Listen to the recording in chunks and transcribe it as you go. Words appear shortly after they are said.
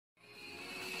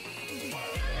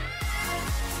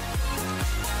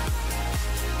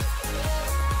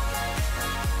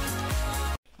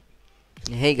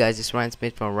Hey guys, it's Ryan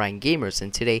Smith from Ryan Gamers,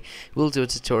 and today we'll do a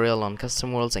tutorial on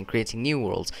custom worlds and creating new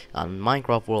worlds on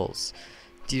Minecraft worlds.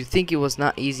 Do you think it was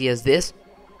not easy as this?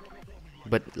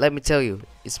 But let me tell you,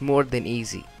 it's more than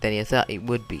easy than you thought it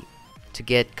would be to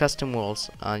get custom worlds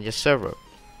on your server.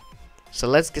 So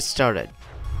let's get started.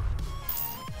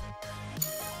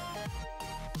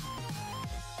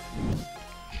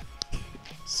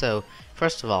 So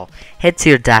first of all, head to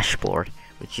your dashboard,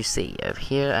 which you see over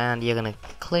here, and you're gonna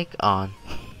click on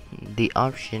the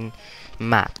option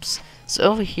maps. So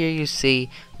over here you see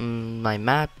my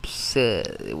maps,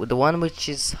 the one which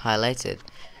is highlighted,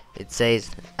 it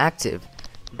says active.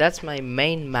 That's my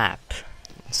main map,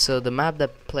 so the map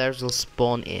that players will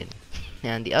spawn in,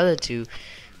 and the other two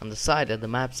on the side are the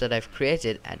maps that I've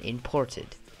created and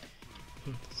imported.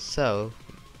 So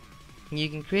you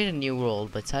can create a new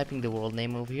world by typing the world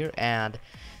name over here, and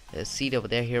see it over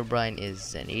there. Here Brian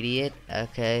is an idiot.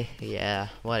 Okay, yeah,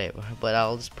 whatever, but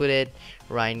I'll just put it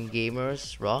Ryan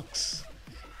Gamers Rocks,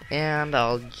 and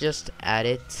I'll just add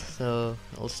it. So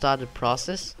I'll start the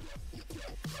process.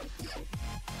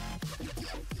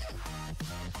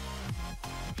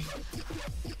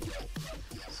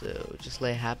 So just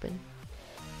let it happen.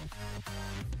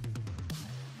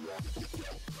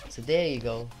 So there you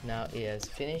go, now it is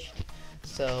finished.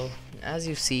 So as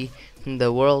you see,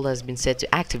 the world has been set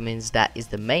to active, means that is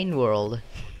the main world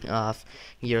of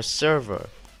your server,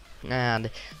 and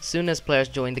soon as players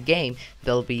join the game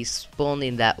they'll be spawned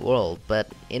in that world. But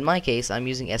in my case I'm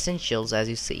using essentials, as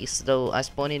you see, so I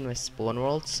spawn in my spawn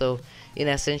world. So in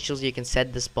essentials you can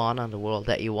set the spawn on the world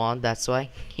that you want. That's why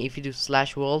if you do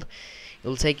 /world it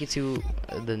will take you to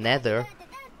the nether.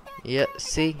 Yeah,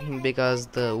 see, because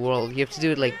the world, you have to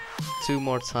do it like 2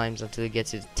 more times until you get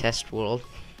to the test world.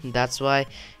 That's why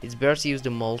it's better to use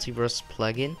the Multiverse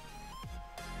plugin.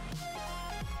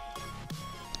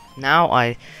 Now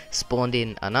I spawned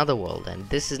in another world, and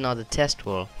this is not the test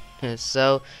world.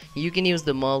 So you can use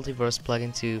the Multiverse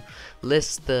plugin to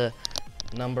list the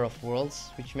number of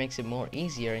worlds, which makes it more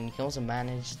easier, and you can also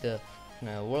manage the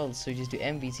worlds. So you just do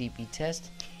mvtp test,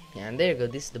 and there you go.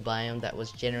 This is the biome that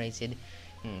was generated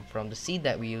from the seed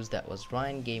that we used, that was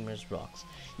Ryan Gamers Rocks.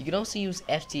 You can also use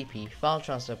FTP, file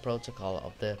transfer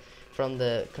protocol, from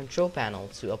the control panel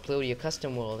to upload your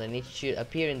custom world, and it should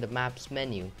appear in the maps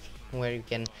menu, where you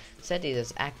can set it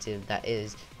as active, that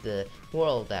is the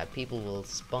world that people will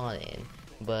spawn in.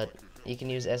 But you can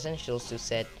use essentials to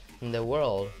set the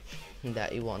world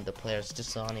that you want the players to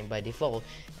spawn in by default,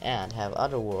 and have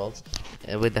other worlds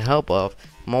with the help of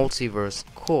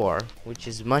Multiverse-Core, which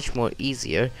is much more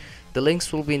easier. The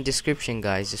links will be in description,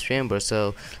 guys, just remember.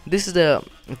 So this is the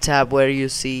tab where you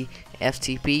see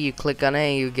FTP. You click on it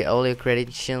and you get all your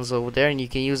credentials over there, and you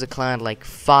can use a client like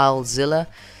FileZilla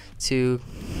to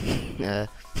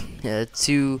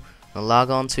log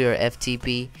on to your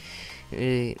FTP.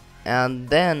 And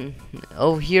then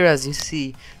over here, as you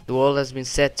see, the world has been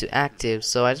set to active.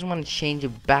 So I just want to change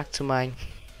it back to my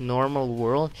normal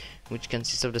world, which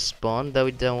consists of the spawn, though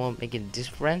it won't make a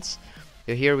difference.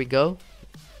 So here we go,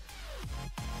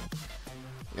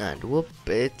 and whoop,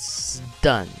 it's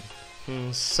done.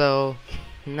 So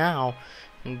now,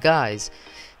 guys,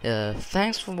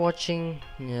 thanks for watching.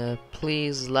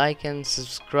 Please like and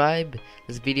subscribe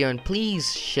this video, and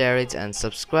please share it and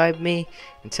subscribe me,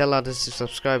 and tell others to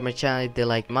subscribe my channel if they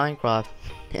like Minecraft.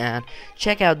 And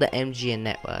check out the MGN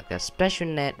network, a special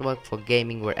network for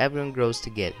gaming where everyone grows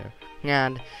together.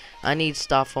 And I need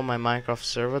stuff for my Minecraft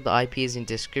server. The IP is in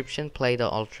description,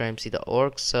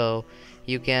 play.ultramc.org, so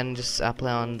you can just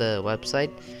apply on the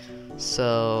website.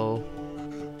 So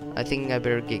I think I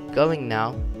better get going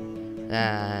now,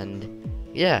 and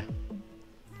yeah,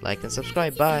 like and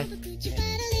subscribe. Bye.